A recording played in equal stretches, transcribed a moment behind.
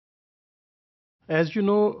As you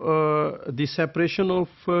know, the separation of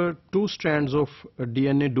two strands of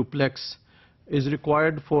DNA duplex is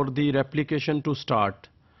required for the replication to start.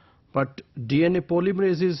 But DNA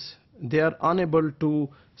polymerases, they are unable to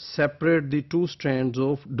separate the two strands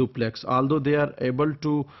of duplex, although they are able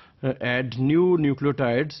to add new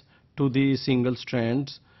nucleotides to the single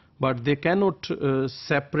strands, but they cannot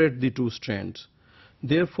separate the two strands.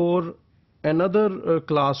 Therefore, another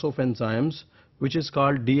class of enzymes, which is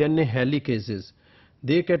called DNA helicases,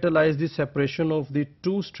 they catalyze the separation of the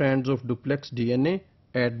two strands of duplex DNA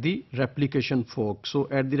at the replication fork. So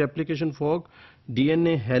at the replication fork,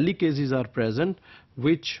 DNA helicases are present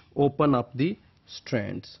which open up the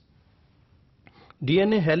strands.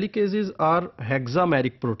 DNA helicases are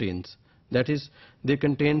hexameric proteins. That is, they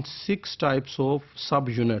contain 6 types of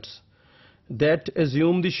subunits that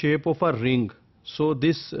assume the shape of a ring. So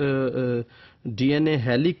this DNA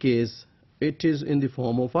helicase, it is in the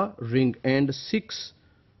form of a ring, and 6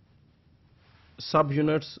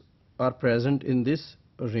 subunits are present in this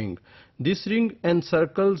ring. This ring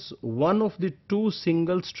encircles one of the two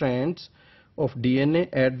single strands of DNA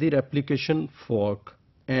at the replication fork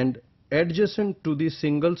and adjacent to the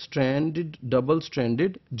single-stranded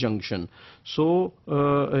double-stranded junction. So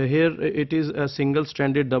here it is a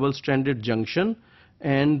single-stranded double-stranded junction,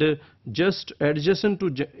 and just adjacent to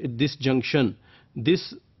this junction,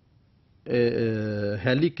 this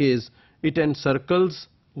helicase, it encircles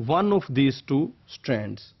one of these two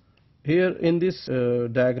strands. Here in this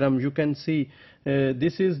diagram you can see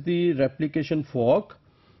this is the replication fork,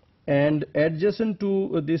 and adjacent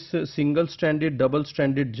to this single-stranded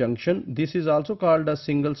double-stranded junction, this is also called a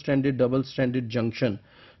single-stranded double-stranded junction.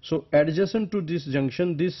 So adjacent to this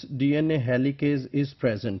junction, this DNA helicase is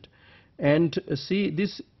present, and see,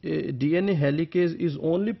 this DNA helicase is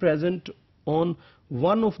only present on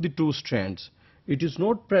one of the two strands. It is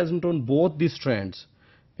not present on both the strands.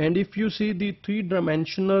 And if you see the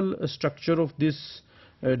three-dimensional structure of this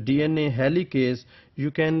DNA helicase,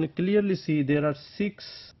 you can clearly see there are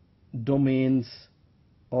 6 domains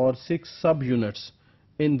or 6 subunits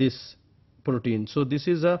in this protein. So this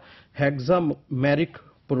is a hexameric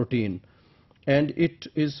protein, and it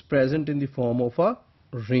is present in the form of a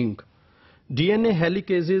ring. DNA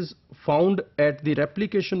helicases found at the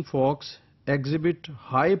replication forks exhibit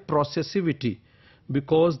high processivity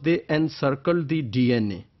because they encircle the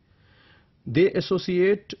DNA. They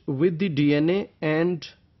associate with the DNA and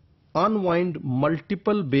unwind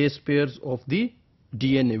multiple base pairs of the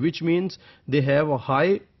DNA, which means they have a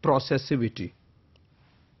high processivity.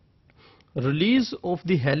 Release of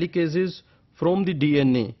the helicases from the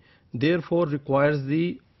DNA therefore requires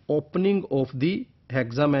the opening of the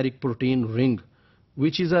hexameric protein ring,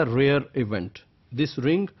 which is a rare event. This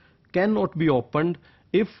ring cannot be opened.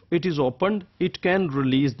 If it is opened, it can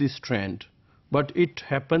release the strand, but it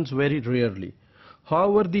happens very rarely.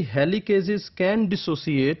 However, the helicases can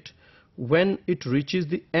dissociate when it reaches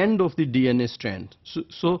the end of the DNA strand.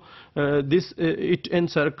 It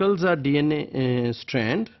encircles a DNA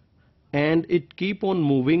strand, and it keep on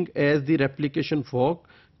moving as the replication fork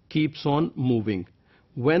keeps on moving.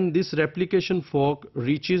 When this replication fork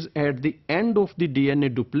reaches at the end of the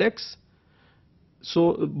DNA duplex,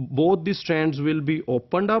 so both the strands will be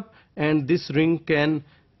opened up and this ring can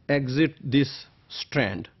exit this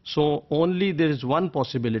strand. So only there is one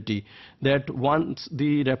possibility, that once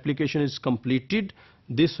the replication is completed,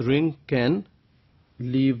 this ring can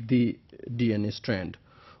leave the DNA strand.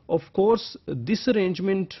 Of course, this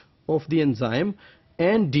arrangement of the enzyme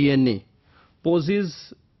and DNA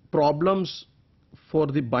poses problems for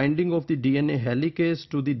the binding of the DNA helicase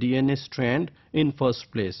to the DNA strand in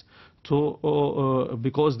first place. So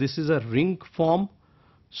because this is a ring form,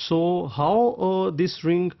 so how this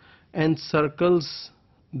ring encircles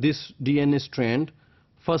this DNA strand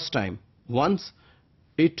first time? Once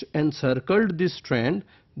it encircled this strand,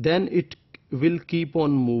 then it will keep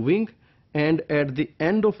on moving, and at the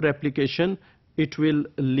end of replication it will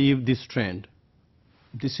leave the strand.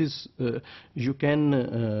 This is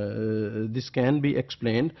this can be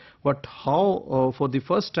explained, but how for the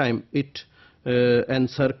first time it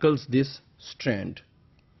encircles this strand?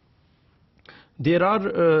 There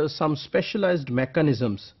are some specialized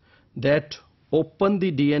mechanisms that open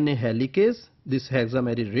the DNA helicase, this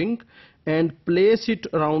hexameric ring, and place it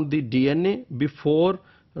around the DNA before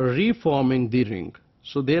reforming the ring.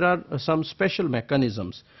 So there are some special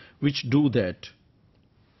mechanisms which do that.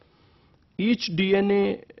 Each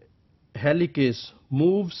DNA helicase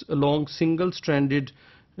moves along single-stranded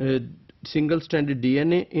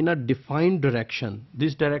DNA in a defined direction.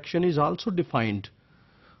 This direction is also defined.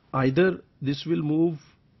 Either this will move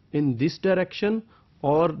in this direction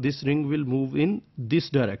or this ring will move in this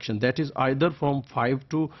direction, that is either from 5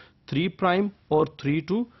 to 3 prime or 3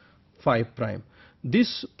 to 5 prime.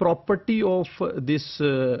 This property of this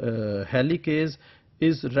helicase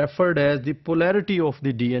is referred as the polarity of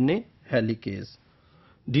the DNA helicase.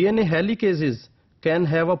 DNA helicases can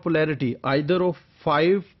have a polarity either of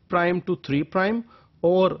 5 prime to 3 prime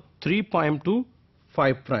or 3 prime to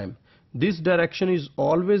 5 prime. This direction is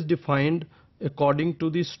always defined according to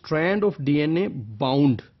the strand of DNA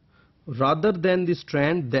bound rather than the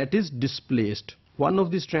strand that is displaced. One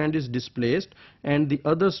of the strand is displaced and the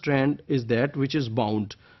other strand is that which is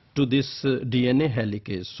bound to this DNA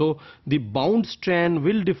helicase. So the bound strand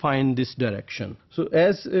will define this direction. So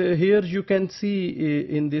as here you can see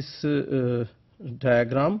in this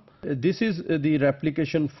diagram, this is the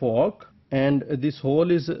replication fork and this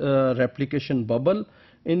hole is a replication bubble.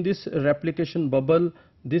 In this replication bubble,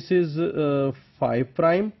 this is 5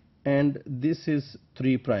 prime and this is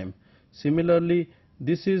 3 prime. Similarly,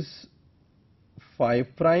 this is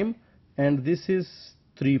 5 prime and this is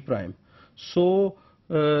 3 prime. So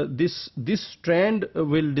this strand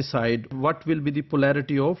will decide what will be the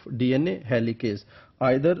polarity of DNA helicase.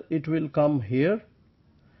 Either it will come here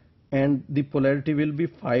and the polarity will be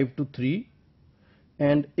 5 to 3,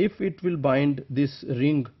 and if it will bind this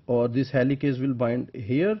ring or this helicase will bind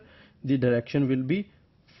here, the direction will be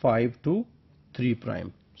 5 to 3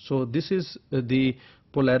 prime. So this is the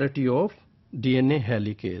polarity of DNA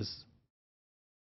helicase.